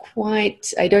not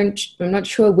quite. I'm not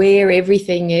sure where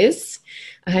everything is,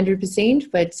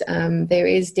 100%. But there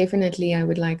is definitely. I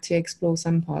would like to explore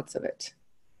some parts of it.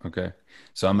 Okay,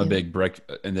 so I'm a big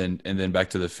and then back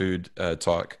to the food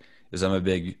talk. I'm a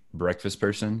big breakfast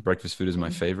person. Breakfast food is my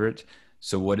favorite.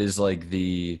 So what is like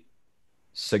the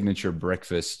signature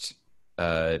breakfast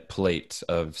plate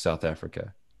of South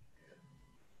Africa?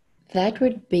 That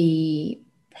would be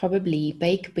probably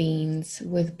baked beans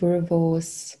with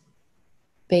boerewors,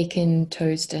 bacon,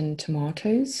 toast, and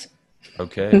tomatoes.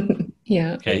 Okay.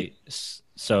 Yeah. Okay.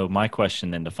 So my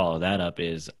question then to follow that up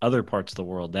is, other parts of the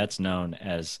world that's known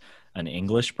as an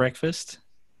English breakfast.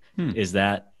 Is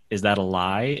that a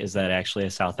lie? Is that actually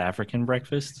a South African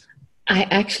breakfast? I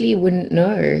actually wouldn't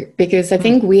know, because I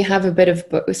think we have a bit of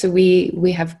both. So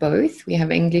we have both. We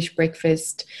have English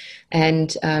breakfast, and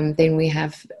then we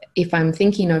have, if I'm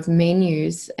thinking of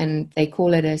menus and they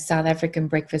call it a South African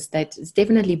breakfast, that is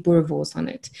definitely boerewors on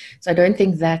it. So I don't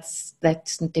think that's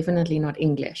definitely not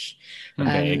English.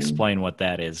 Okay, explain what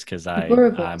that is, because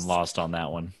I'm lost on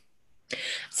that one.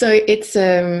 So it's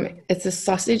a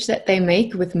sausage that they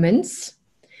make with mince.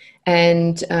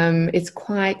 And it's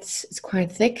quite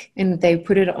thick, and they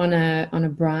put it on a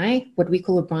braai, what we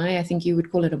call a braai. I think you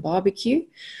would call it a barbecue,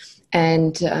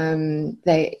 and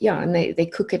they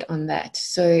cook it on that.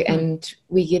 So and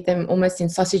we get them almost in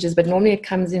sausages, but normally it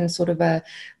comes in sort of a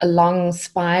long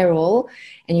spiral,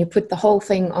 and you put the whole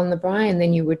thing on the braai, and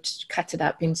then you would cut it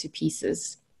up into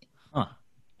pieces. Huh.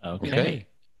 Okay.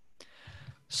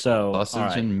 So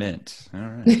sausage and mint. All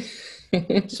right.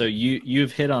 So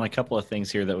you've hit on a couple of things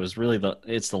here that was really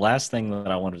it's the last thing that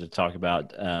I wanted to talk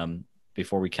about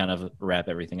before we kind of wrap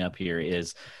everything up here,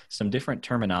 is some different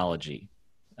terminology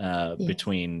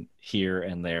between here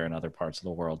and there and other parts of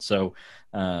the world. So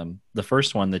the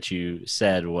first one that you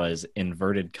said was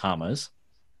inverted commas,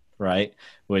 right?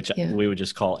 Which we would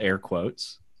just call air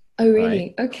quotes. Oh,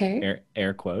 really? Right? Okay.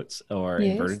 Air quotes or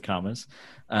inverted commas.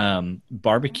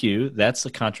 Barbecue, that's a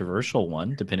controversial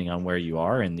one, depending on where you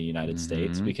are in the United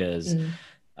States, because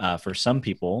for some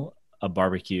people, a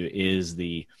barbecue is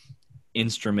the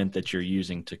instrument that you're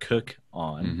using to cook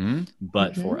on.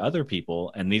 But for other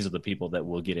people, and these are the people that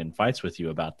will get in fights with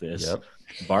you about this,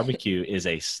 barbecue is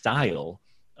a style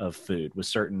of food with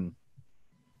certain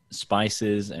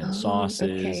spices and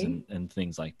sauces and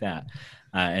things like that.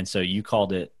 And so you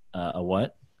called it a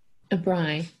what? A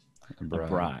braai. A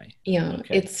braai. Yeah,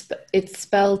 okay. It's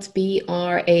spelled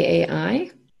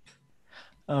BRAAI.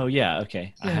 Oh yeah,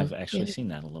 okay. I have actually seen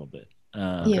that a little bit.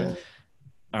 Okay.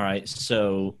 All right,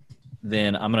 so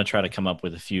then I'm going to try to come up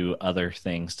with a few other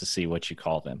things to see what you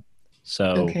call them.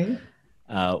 So,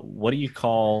 what do you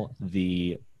call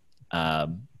the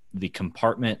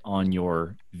compartment on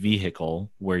your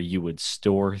vehicle where you would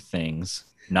store things,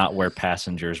 not where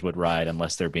passengers would ride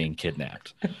unless they're being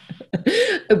kidnapped?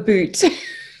 A boot.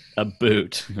 A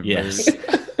boot, yes.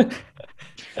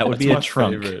 That would be a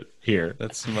trunk here.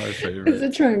 That's my favorite. It's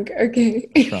a trunk, okay.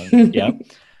 Trunk, yep.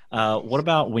 What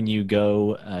about when you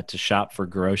go to shop for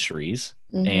groceries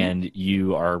and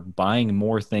you are buying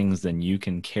more things than you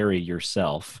can carry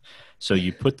yourself, so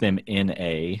you put them in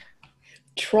a...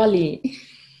 trolley.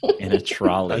 In a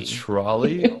trolley. A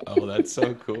trolley? Oh, that's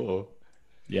so cool.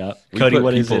 Yeah. Cody,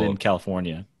 what is it in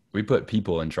California? We put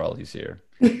people in trolleys here.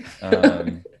 We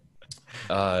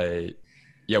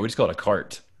just call it a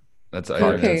cart. That's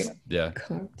okay.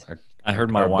 Cart. I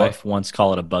heard my wife once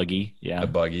call it a buggy. Yeah. A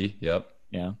buggy. Yep.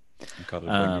 Yeah. I call it a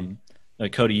buggy.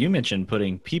 Cody, you mentioned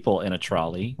putting people in a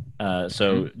trolley.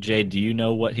 So Jade, do you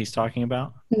know what he's talking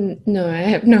about? No, I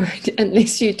have no idea,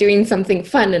 unless you're doing something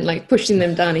fun and like pushing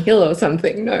them down a hill or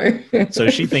something. No. So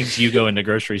she thinks you go into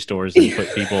grocery stores and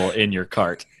put people in your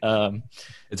cart.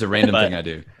 It's a random thing I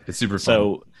do. It's super fun.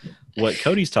 So what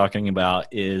Cody's talking about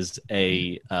is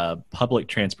a public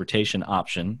transportation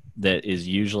option that is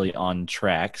usually on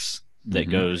tracks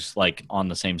that goes like on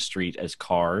the same street as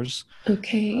cars.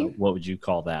 Okay. What would you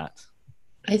call that?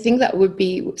 I think that would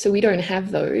be, so we don't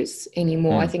have those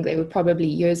anymore. I think they were probably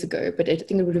years ago, but I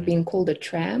think it would have been called a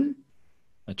tram.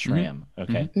 A tram.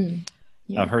 Okay.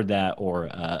 Yeah. I've heard that, or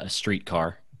a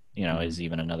streetcar, is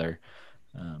even another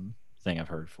thing I've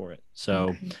heard for it.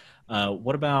 So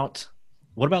what about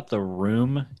the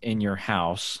room in your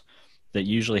house that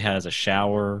usually has a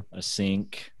shower, a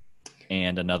sink,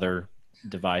 and another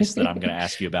device that I'm going to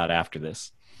ask you about after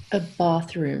this? A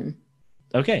bathroom.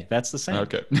 Okay, that's the same.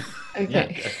 Okay.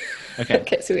 Okay.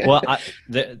 Okay. So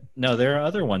there are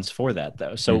other ones for that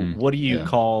though. So what do you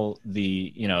call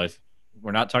the, if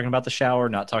we're not talking about the shower,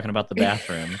 not talking about the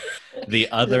bathroom,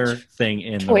 the other thing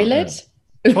in toilet?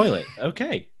 Toilet.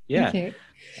 Okay. Yeah. Okay.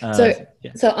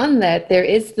 So on that, there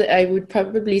is I would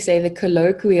probably say the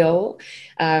colloquial,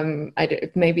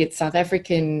 maybe it's South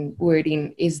African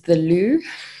wording, is the loo.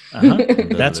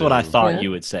 That's what I thought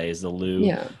you would say, is the loo,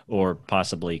 or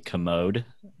possibly commode.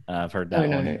 I've heard that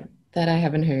one. No, that I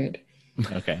haven't heard.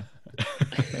 Okay.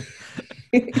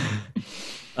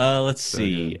 Let's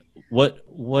see. What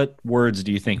words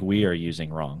do you think we are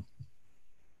using wrong?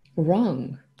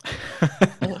 Wrong?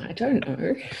 I don't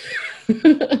know.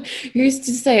 Who's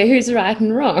to say who's right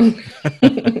and wrong?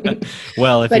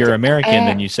 Well, if you're American,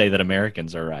 then you say that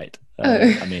Americans are right.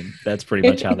 I mean, that's pretty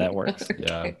much how that works. Okay.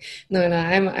 Yeah. No,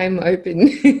 I'm open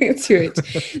to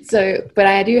it. So, but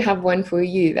I do have one for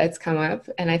you that's come up,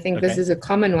 and I think this is a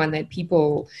common one that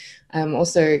people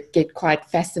also get quite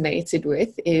fascinated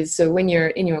with is, so when you're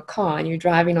in your car and you're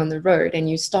driving on the road and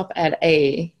you stop at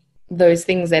those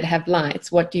things that have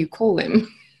lights, what do you call them?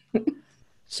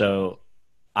 So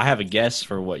I have a guess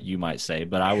for what you might say,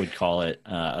 but I would call it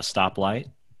a stoplight.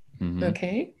 Mm-hmm.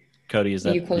 Okay. Cody, is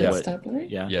that you call it a stoplight?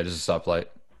 Yeah. Yeah, just a stoplight.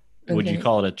 Would you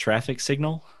call it a traffic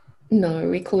signal? No,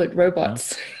 we call it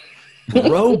robots. No?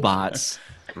 Robots.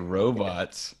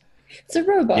 Robots. It's a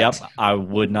robot. Yep, I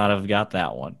would not have got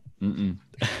that one.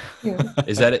 Yeah.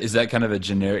 Is that kind of a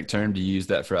generic term? Do you use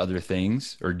that for other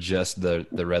things, or just the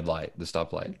red light, the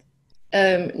stoplight?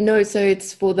 No, so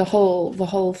it's for the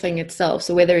whole thing itself.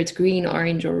 So whether it's green,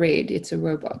 orange, or red, it's a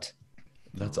robot.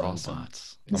 That's awesome.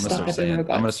 I'm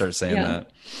gonna start saying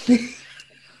that.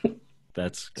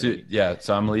 That's great.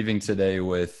 So I'm leaving today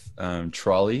with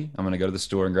trolley. I'm gonna go to the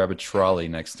store and grab a trolley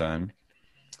next time.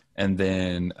 And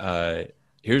then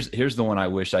here's the one I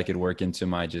wish I could work into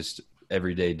my just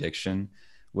everyday diction,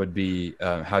 would be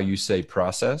how you say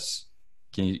process.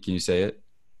 Can you say it?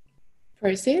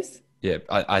 Process? Yeah,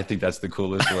 I think that's the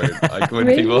coolest word. Like when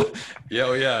really? people,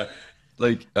 yeah.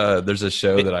 Like there's a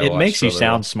show that I watched. It makes you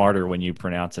sound smarter when you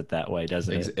pronounce it that way,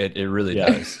 doesn't it? It really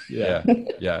does. Yeah.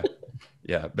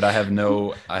 But I have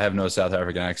no South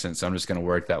African accent, so I'm just gonna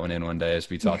work that one in one day as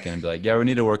we talk and be like, yeah, we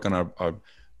need to work on our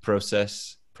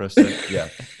process. Yeah,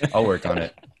 I'll work on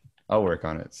it.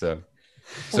 So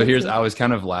I was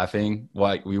kind of laughing,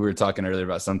 like we were talking earlier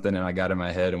about something, and I got in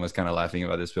my head and was kind of laughing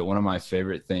about this. But one of my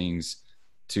favorite things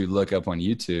to look up on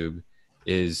YouTube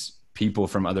is people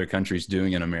from other countries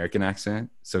doing an American accent.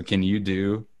 So can you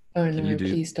do? Oh no,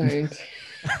 please don't.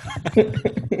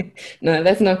 No,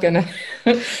 that's not gonna.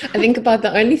 I think about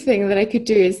the only thing that I could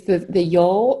do is the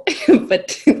y'all,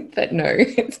 but no,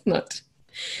 it's not.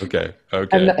 Okay.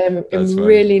 I'm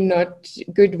really not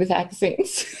good with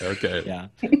accents. Okay. Yeah.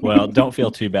 Well, don't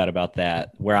feel too bad about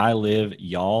that. Where I live,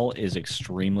 y'all is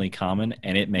extremely common,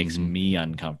 and it makes me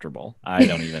uncomfortable.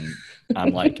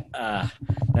 I'm like,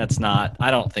 that's not, I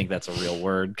don't think that's a real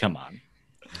word. Come on.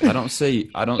 I don't say,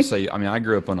 I mean, I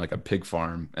grew up on like a pig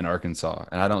farm in Arkansas,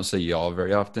 and I don't say y'all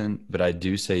very often, but I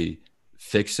do say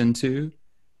fixin' to,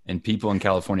 and people in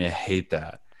California hate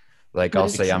that. Like I'll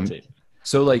say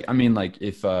so like, I mean, like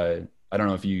if, I don't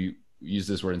know if you use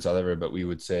this word in South Africa, but we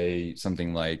would say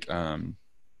something like, I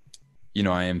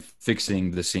am fixing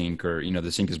the sink, or,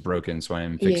 the sink is broken, so I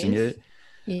am fixing it.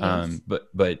 Yes.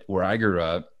 But where I grew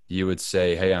up, you would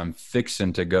say, hey, I'm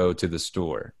fixing to go to the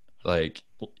store. Like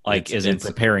is in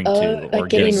preparing to, or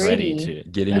like getting ready to.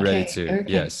 Getting ready to,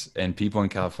 yes. And people in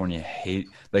California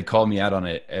they call me out on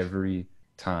it every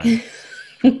time.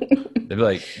 They'd be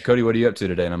like, Cody, what are you up to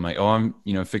today? And I'm like, oh, I'm,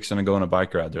 fixing to go on a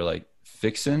bike ride. They're like,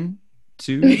 fixing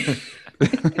to?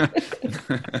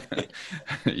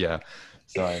 Yeah.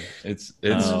 Sorry. It's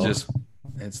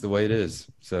the way it is.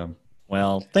 So.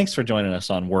 Well, thanks for joining us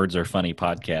on Words Are Funny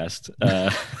podcast.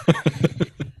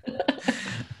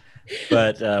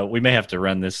 But we may have to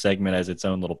run this segment as its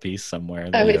own little piece somewhere.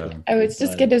 I was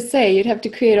just going to say, you'd have to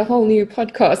create a whole new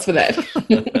podcast for that.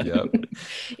 Yep.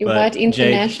 Invite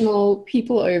international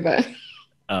people over.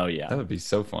 Oh, yeah. That would be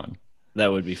so fun.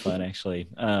 That would be fun, actually.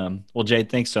 Well, Jade,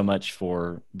 thanks so much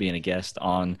for being a guest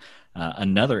on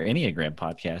another Enneagram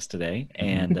podcast today.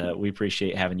 And we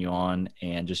appreciate having you on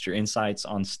and just your insights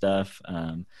on stuff.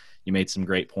 You made some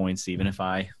great points, even if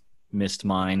I missed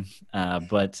mine.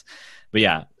 But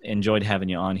yeah, enjoyed having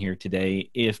you on here today.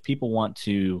 If people want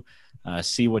to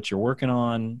see what you're working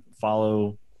on,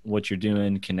 follow what you're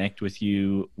doing, connect with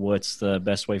you, what's the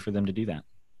best way for them to do that?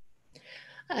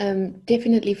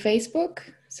 Definitely Facebook.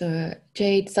 So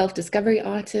Jade Self-Discovery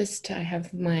Artist. I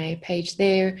have my page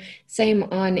there. Same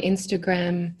on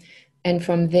Instagram. And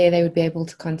from there, they would be able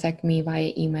to contact me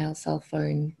via email, cell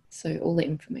phone. So all the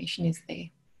information is there.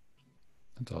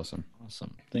 That's awesome.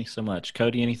 Awesome. Thanks so much.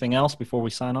 Cody, anything else before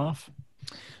we sign off?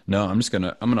 No, I'm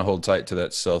gonna hold tight to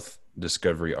that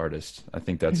self-discovery artist. I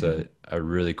think that's a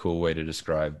really cool way to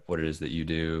describe what it is that you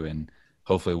do, and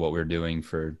hopefully what we're doing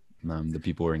for the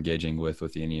people we're engaging with the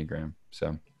Enneagram.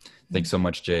 So thanks so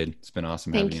much, Jade. It's been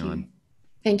awesome having you on.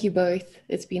 Thank you both.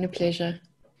 It's been a pleasure.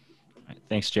 All right.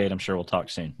 Thanks, Jade. I'm sure we'll talk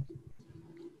soon.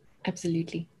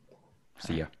 Absolutely.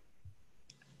 See ya.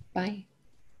 Bye.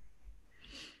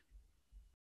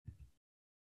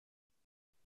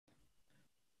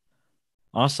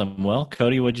 Awesome. Well,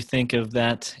 Cody, what'd you think of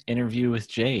that interview with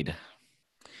Jade?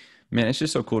 Man, it's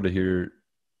just so cool to hear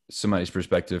somebody's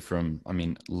perspective from, I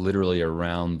mean, literally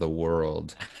around the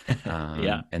world.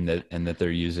 Yeah. And that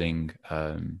they're using,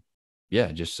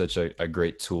 just such a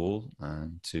great tool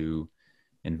to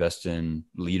invest in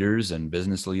leaders and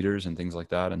business leaders and things like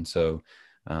that. And so,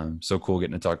 so cool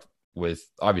getting to talk with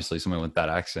obviously someone with that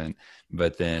accent,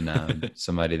 but then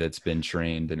somebody that's been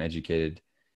trained and educated.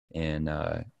 And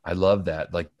I love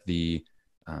that, like the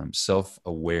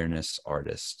self-awareness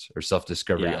artist or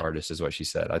self-discovery artist is what she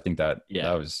said. I think that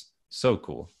was so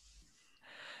cool.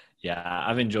 Yeah,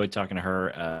 I've enjoyed talking to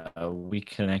her. We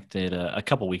connected a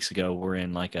couple weeks ago. We're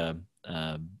in like a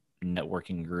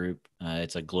networking group.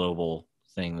 It's a global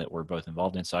thing that we're both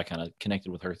involved in. So I kind of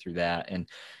connected with her through that. And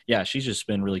yeah, she's just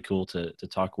been really cool to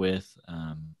talk with,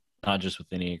 not just with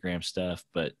Enneagram stuff,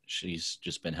 but she's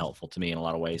just been helpful to me in a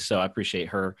lot of ways. So I appreciate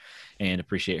her and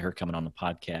appreciate her coming on the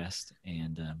podcast,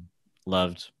 and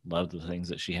loved the things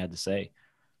that she had to say.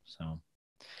 So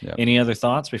any other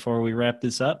thoughts before we wrap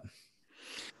this up?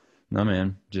 No,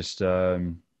 man, just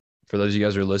for those of you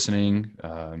guys who are listening,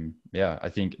 I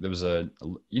think there was a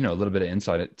little bit of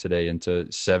insight today into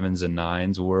 7s and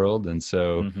 9s world. And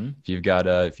so if you've got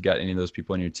any of those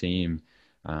people on your team,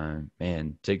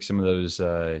 man, take some of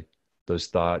those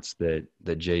thoughts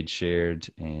that Jade shared,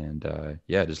 and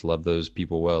just love those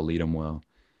people well, lead them well.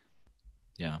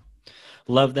 Yeah.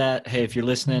 Love that. Hey, if you're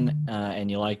listening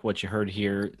and you like what you heard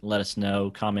here, let us know.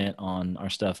 Comment on our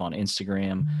stuff on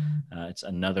Instagram. It's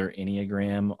Another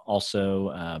Enneagram.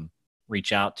 Also,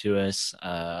 reach out to us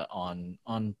on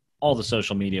all the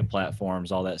social media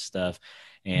platforms, all that stuff,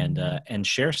 and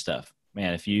share stuff.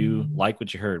 Man, if you like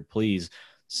what you heard, please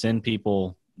send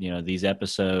people these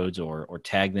episodes or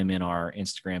tag them in our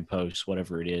Instagram posts,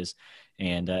 whatever it is,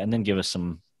 and then give us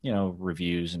some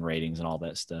reviews and ratings and all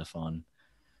that stuff on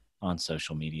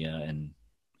social media and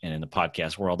in the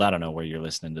podcast world. I don't know where you're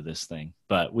listening to this thing,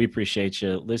 but we appreciate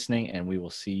you listening, and we will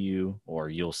see you, or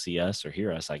you'll see us or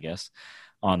hear us, I guess,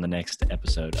 on the next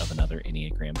episode of Another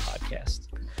Enneagram Podcast.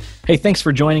 Hey, thanks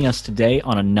for joining us today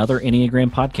on Another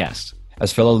Enneagram Podcast.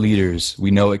 As fellow leaders,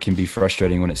 we know it can be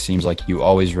frustrating when it seems like you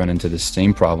always run into the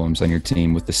same problems on your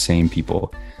team with the same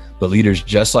people. But leaders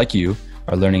just like you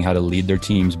are learning how to lead their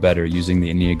teams better using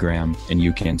the Enneagram, and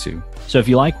you can too. So if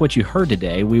you like what you heard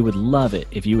today, we would love it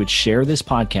if you would share this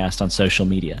podcast on social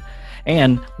media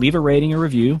and leave a rating or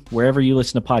review wherever you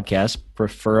listen to podcasts,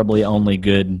 preferably only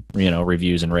good,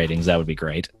 reviews and ratings. That would be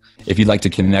great. If you'd like to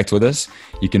connect with us,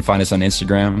 you can find us on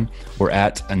Instagram. We're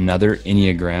at Another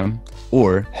Enneagram,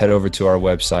 or head over to our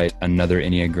website,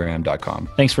 anotherenneagram.com.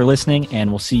 Thanks for listening,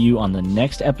 and we'll see you on the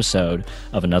next episode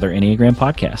of Another Enneagram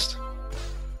Podcast.